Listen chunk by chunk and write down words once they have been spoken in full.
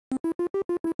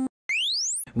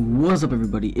What's up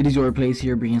everybody, it is your place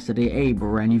here bringing us today a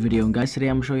brand new video. And guys, today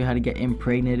I'm going to show you how to get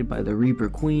impregnated by the Reaper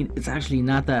Queen. It's actually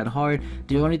not that hard.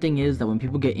 The only thing is that when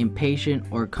people get impatient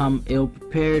or come ill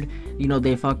prepared, you know,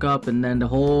 they fuck up and then the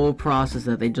whole process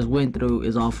that they just went through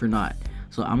is all for naught.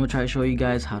 So I'm going to try to show you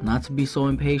guys how not to be so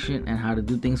impatient and how to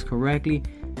do things correctly,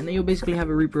 and then you'll basically have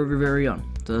a Reaper of your very own.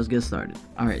 So let's get started.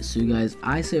 Alright, so you guys,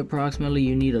 I say approximately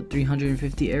you need a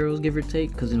 350 arrows give or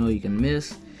take, because you know you can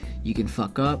miss, you can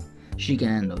fuck up, she can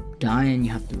end up dying, you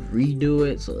have to redo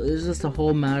it. So it's just a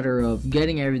whole matter of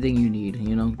getting everything you need,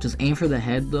 you know. Just aim for the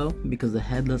head though, because the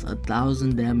head does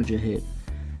 1,000 damage a hit.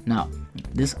 Now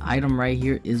this item right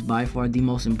here is by far the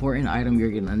most important item you're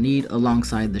gonna need,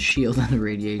 alongside the shield and the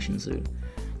radiation suit,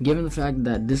 given the fact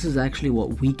that this is actually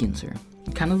what weakens her.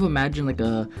 Kind of imagine like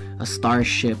a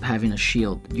starship having a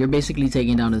shield. You're basically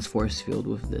taking down this force field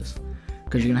with this,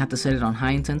 because you're gonna have to set it on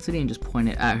high intensity and just point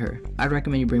it at her. I'd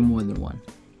recommend you bring more than one.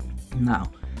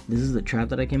 Now this is the trap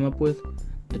that I came up with.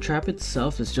 The trap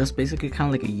itself is just basically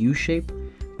kind of like a U shape,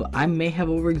 but I may have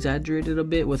over exaggerated a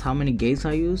bit with how many gates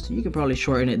I used. You can probably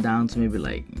shorten it down to maybe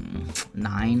like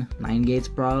nine gates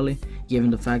probably, given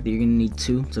the fact that you're gonna need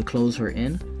 2 to close her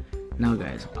in. Now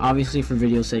guys, obviously for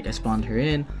video's sake I spawned her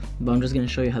in, but I'm just gonna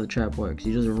show you how the trap works.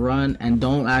 You just run and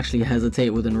don't actually hesitate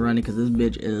within running, because this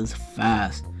bitch is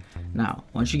fast. Now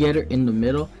once you get her in the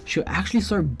middle, she'll actually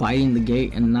start biting the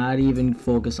gate and not even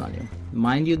focus on you.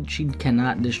 Mind you, she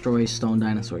cannot destroy stone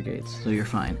dinosaur gates, so you're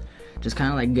fine. Just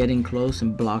kind of like getting close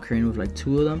and block her in with like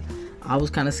 2 of them. I was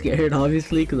kind of scared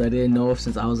obviously, because I didn't know if,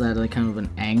 since I was at like kind of an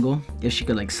angle, if she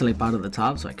could like slip out of the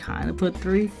top, so I kind of put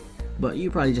 3, but you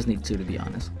probably just need 2 to be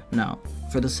honest. Now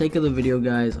for the sake of the video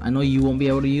guys, I know you won't be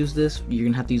able to use this, you're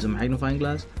gonna have to use a magnifying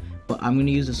glass, but I'm going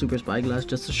to use the super spyglass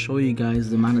just to show you guys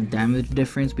the amount of damage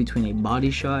difference between a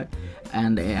body shot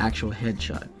and an actual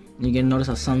headshot. You're going to notice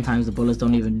how sometimes the bullets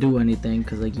don't even do anything,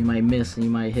 because like you might miss and you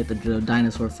might hit the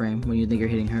dinosaur frame when you think you're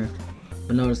hitting her.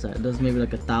 But notice that it does maybe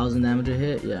like 1,000 damage a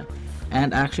hit, yeah.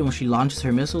 And actually when she launches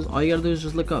her missiles, all you gotta do is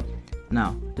just look up.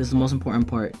 Now this is the most important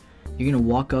part. You're going to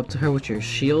walk up to her with your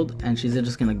shield and she's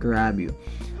just going to grab you,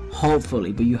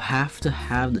 hopefully, but you have to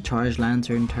have the charged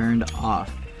lantern turned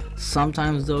off.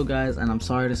 Sometimes though guys, and I'm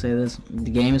sorry to say this, the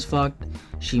game is fucked,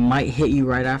 she might hit you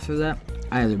right after that,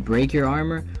 either break your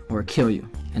armor or kill you,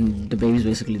 and the baby's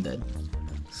basically dead.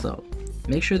 So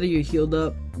make sure that you're healed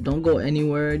up, don't go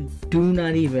anywhere, do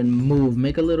not even move,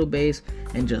 make a little base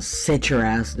and just sit your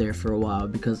ass there for a while,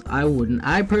 because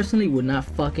I personally would not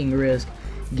fucking risk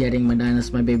getting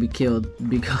my baby killed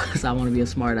because I want to be a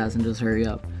smart ass and just hurry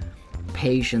up.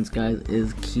 Patience guys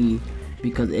is key,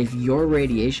 because if your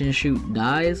radiation shoot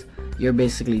dies, you're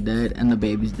basically dead and the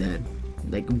baby's dead.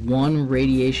 Like 1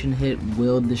 radiation hit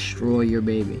will destroy your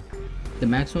baby. The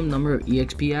maximum number of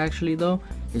EXP actually though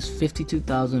is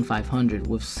 52,500,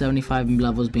 with 75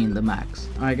 levels being the max.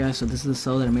 Alright guys, so this is the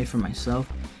cell that I made for myself.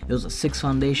 It was a 6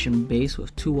 foundation base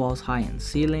with 2 walls high and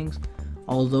ceilings.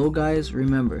 Although guys,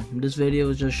 remember, this video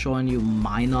is just showing you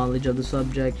my knowledge of the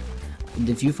subject.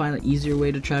 If you find an easier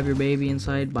way to trap your baby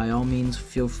inside, by all means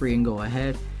feel free and go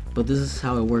ahead, but this is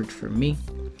how it worked for me,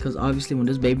 because obviously when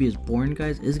this baby is born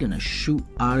guys, it's gonna shoot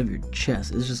out of your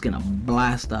chest, it's just gonna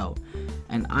blast out,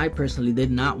 and I personally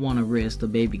did not want to risk the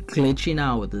baby glitching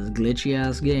out with this glitchy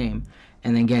ass game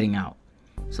and then getting out.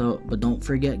 So, but don't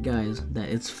forget guys that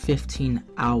it's 15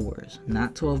 hours,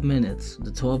 not 12 minutes.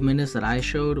 The 12 minutes that I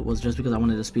showed was just because I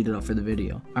wanted to speed it up for the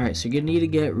video. Alright, so you're gonna need to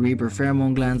get Reaper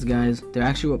pheromone glands guys. They're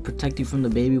actually what protect you from the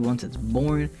baby once it's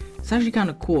born. It's actually kind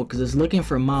of cool because it's looking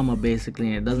for mama basically,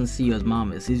 and it doesn't see you as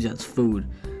mama, it sees you as food.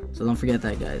 So don't forget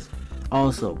that guys.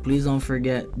 Also, please don't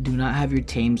forget, do not have your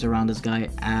tames around this guy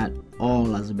at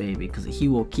all as a baby, because he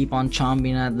will keep on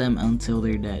chomping at them until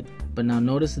they're dead. But now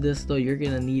notice this though, you're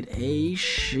gonna need a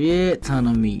shit ton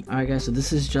of meat. Alright guys, so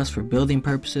this is just for building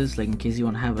purposes, like in case you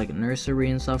want to have like a nursery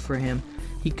and stuff for him.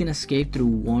 He can escape through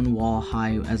 1 wall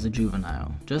high as a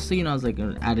juvenile, just so you know, as like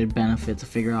an added benefit to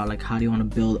figure out like how do you want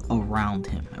to build around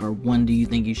him, or when do you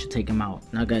think you should take him out.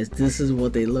 Now guys, this is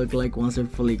what they look like once they're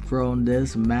fully grown.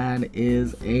 This man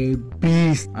is a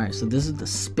beast. Alright, so this is the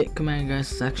spit command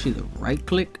guys. It's actually the right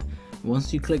click.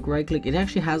 Once you click right click, it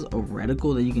actually has a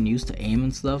reticle that you can use to aim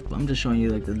and stuff, but I'm just showing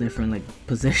you like the different like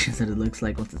positions that it looks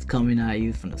like once it's coming at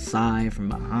you from the side, from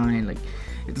behind. Like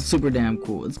it's super damn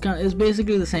cool. It's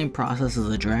basically the same process as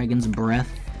a dragon's breath.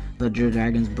 The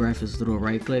dragon's breath is little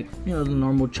right click, you know, the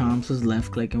normal chomps is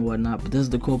left click and whatnot, but this is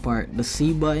the cool part. The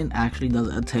C button actually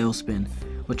does a tailspin,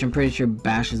 which I'm pretty sure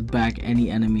bashes back any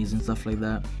enemies and stuff like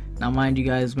that. Now mind you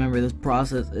guys, remember this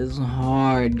process is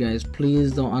hard guys,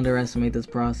 please don't underestimate this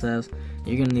process.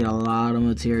 You're gonna need a lot of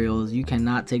materials. You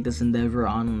cannot take this endeavor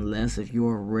on unless if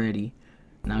you're ready.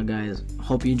 Now guys,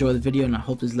 hope you enjoy the video, and I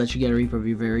hope this lets you get a Reaper of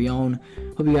your very own.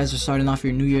 Hope you guys are starting off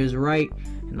your New Year's right.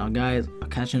 And now guys, I'll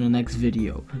catch you in the next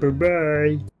video. Bye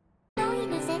bye.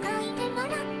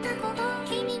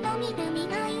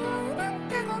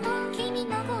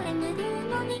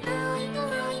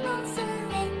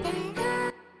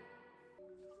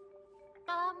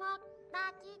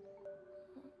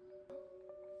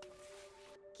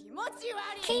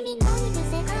君のいる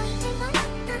世界で笑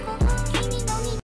ったこと君